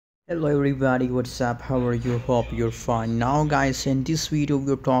Hello everybody, what's up? How are you? Hope you're fine. Now guys, in this video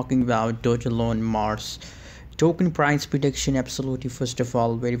we're talking about Dogelon Mars token price prediction. Absolutely, first of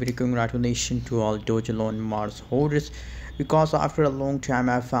all, very congratulations to all Dogelon Mars holders, because after a long time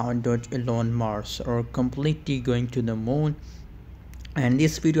I found Dogelon Mars are completely going to the moon. And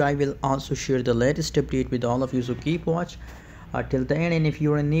this video I will also share the latest update with all of you, so keep watch till the end. And if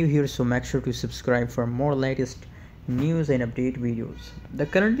you are new here, so make sure to subscribe for more latest news and update videos. The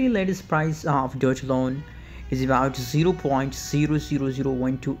currently latest price of Dogelon is about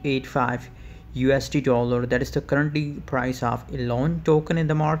 0.000128 USD dollar. That is the currently price of Elon token in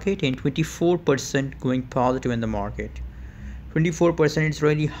the market, and 24% going positive in the market. 24% is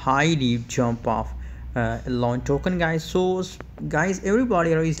really highly jump off Elon token, guys. So guys,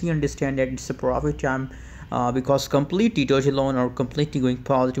 everybody are easily understand that it's a profit time, because completely Dogelon are completely going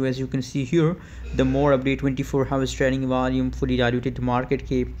positive. As you can see here, the more update 24 hours trading volume, fully diluted market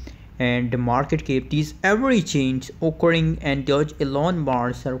cap, and the market cap, these every change occurring, and Dogelon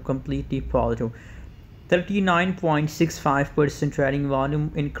bars are completely positive. 39.65% trading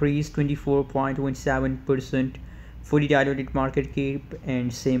volume increase, 24.17% fully diluted market cap,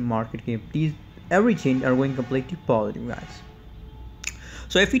 and same market cap. These every change are going completely positive, guys.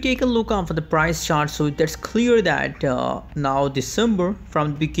 So if we take a look for the price chart, so that's clear that now December,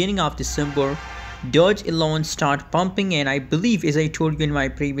 from the beginning of December, Dogelon start pumping. And I believe, as I told you in my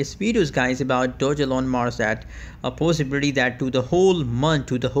previous videos guys about Dogelon Mars, that a possibility that to the whole month,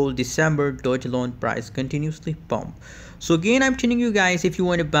 to the whole December, Dogelon price continuously pump. So again, I'm telling you guys, if you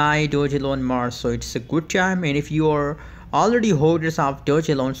want to buy Dogelon Mars, so it's a good time. And if you are already holders of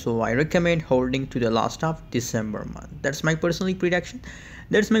Dogelon, so I recommend holding to the last of December month. That's my personal prediction.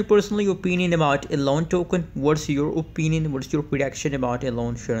 That's my personal opinion about Elon token. What's your opinion? What's your prediction about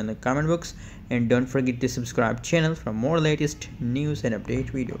Elon? Share in the comment box, and don't forget to subscribe channel for more latest news and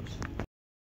update videos.